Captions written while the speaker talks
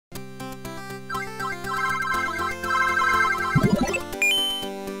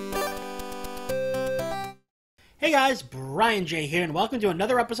Hey guys, Brian J here, and welcome to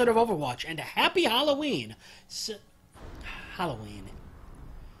another episode of Overwatch, and a happy Halloween! Halloween.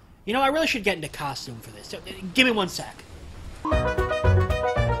 You know, I really should get into costume for this, so give me one sec.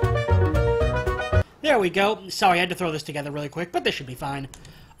 There we go. Sorry, I had to throw this together really quick, but this should be fine.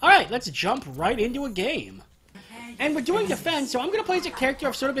 Alright, let's jump right into a game. And we're doing defense, so I'm going to play as a character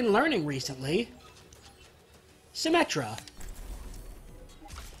I've sort of been learning recently. Symmetra.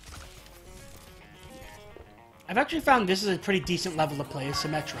 I've actually found this is a pretty decent level to play as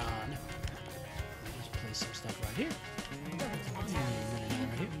Symmetra on. Let's place some stuff right here.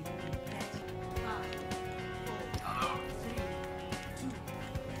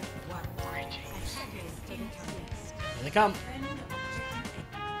 Here they come.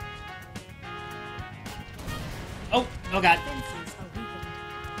 Oh god.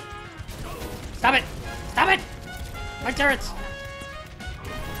 Stop it! Stop it! My turrets!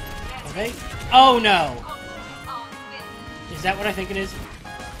 Okay. Oh no! Is that what I think it is?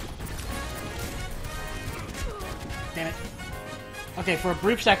 Damn it. Okay, for a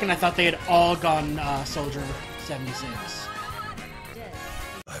brief second I thought they had all gone Soldier 76.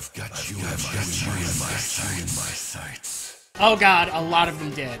 I've got you in my sights. Oh god, a lot of them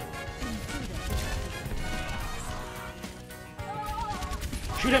did.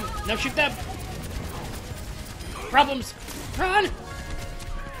 Shoot him! No, shoot them! Problems! Run!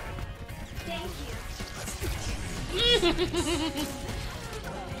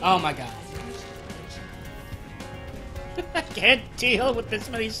 Oh my god. I can't deal with this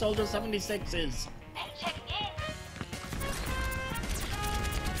many Soldier 76s.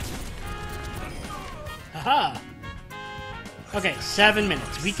 Haha. Okay, 7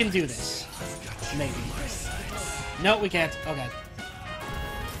 minutes. We can do this. Maybe. No, we can't. Okay.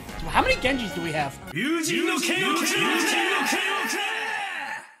 How many Genjis do we have?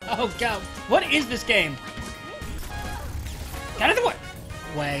 Oh god. What is this game? Get out of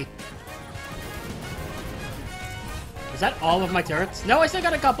the way. Is that all of my turrets? No, I still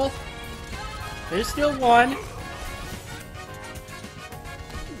got a couple. There's still one.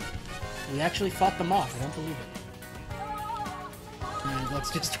 We actually fought them off. I don't believe it. And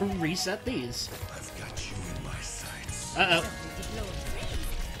let's just reset these. I've got you in my sights. Uh-oh.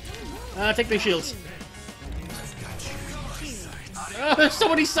 Take the shields. I've got you in my sights. There's so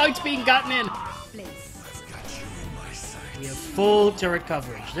many sights being gotten in. We have full turret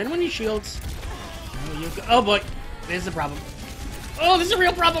coverage. Does anyone need shields? Oh boy, there's a problem. Oh, this is a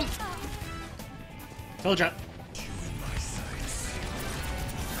real problem. Told ya.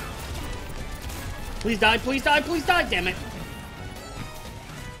 Please die, please die, please die, damn it.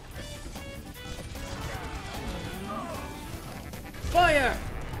 Fire!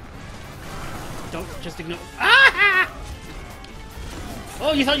 Don't just ignore. Ah!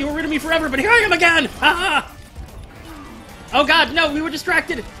 Oh, you thought you were rid of me forever, but here I am again! Ah! Oh god, no, we were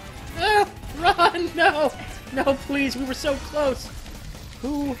distracted! Run! No! No, please, we were so close!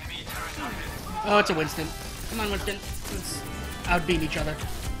 Who? Oh, it's a Winston. Come on, Winston. Let's outbeam each other.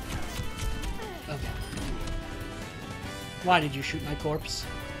 Okay. Why did you shoot my corpse?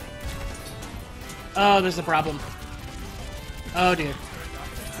 Oh, there's a problem. Oh dear.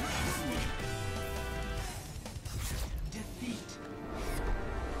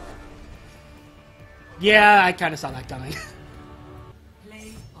 Yeah, I kinda saw that coming.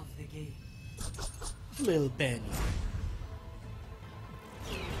 Little Ben.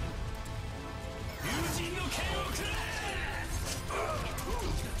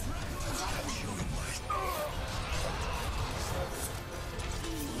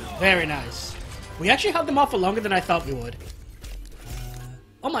 Very nice. We actually held them off for longer than I thought we would.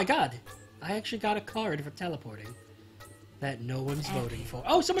 Oh my god. I actually got a card for teleporting. That no one's voting for.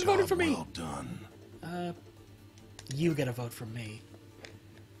 Oh, someone voted for me! Well done. You get a vote from me.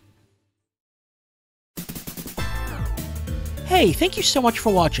 Hey, thank you so much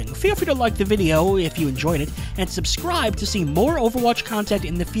for watching. Feel free to like the video if you enjoyed it, and subscribe to see more Overwatch content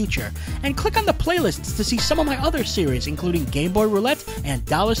in the future. And click on the playlists to see some of my other series, including Game Boy Roulette and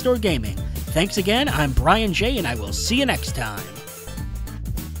Dollar Store Gaming. Thanks again, I'm Brian J, and I will see you next time.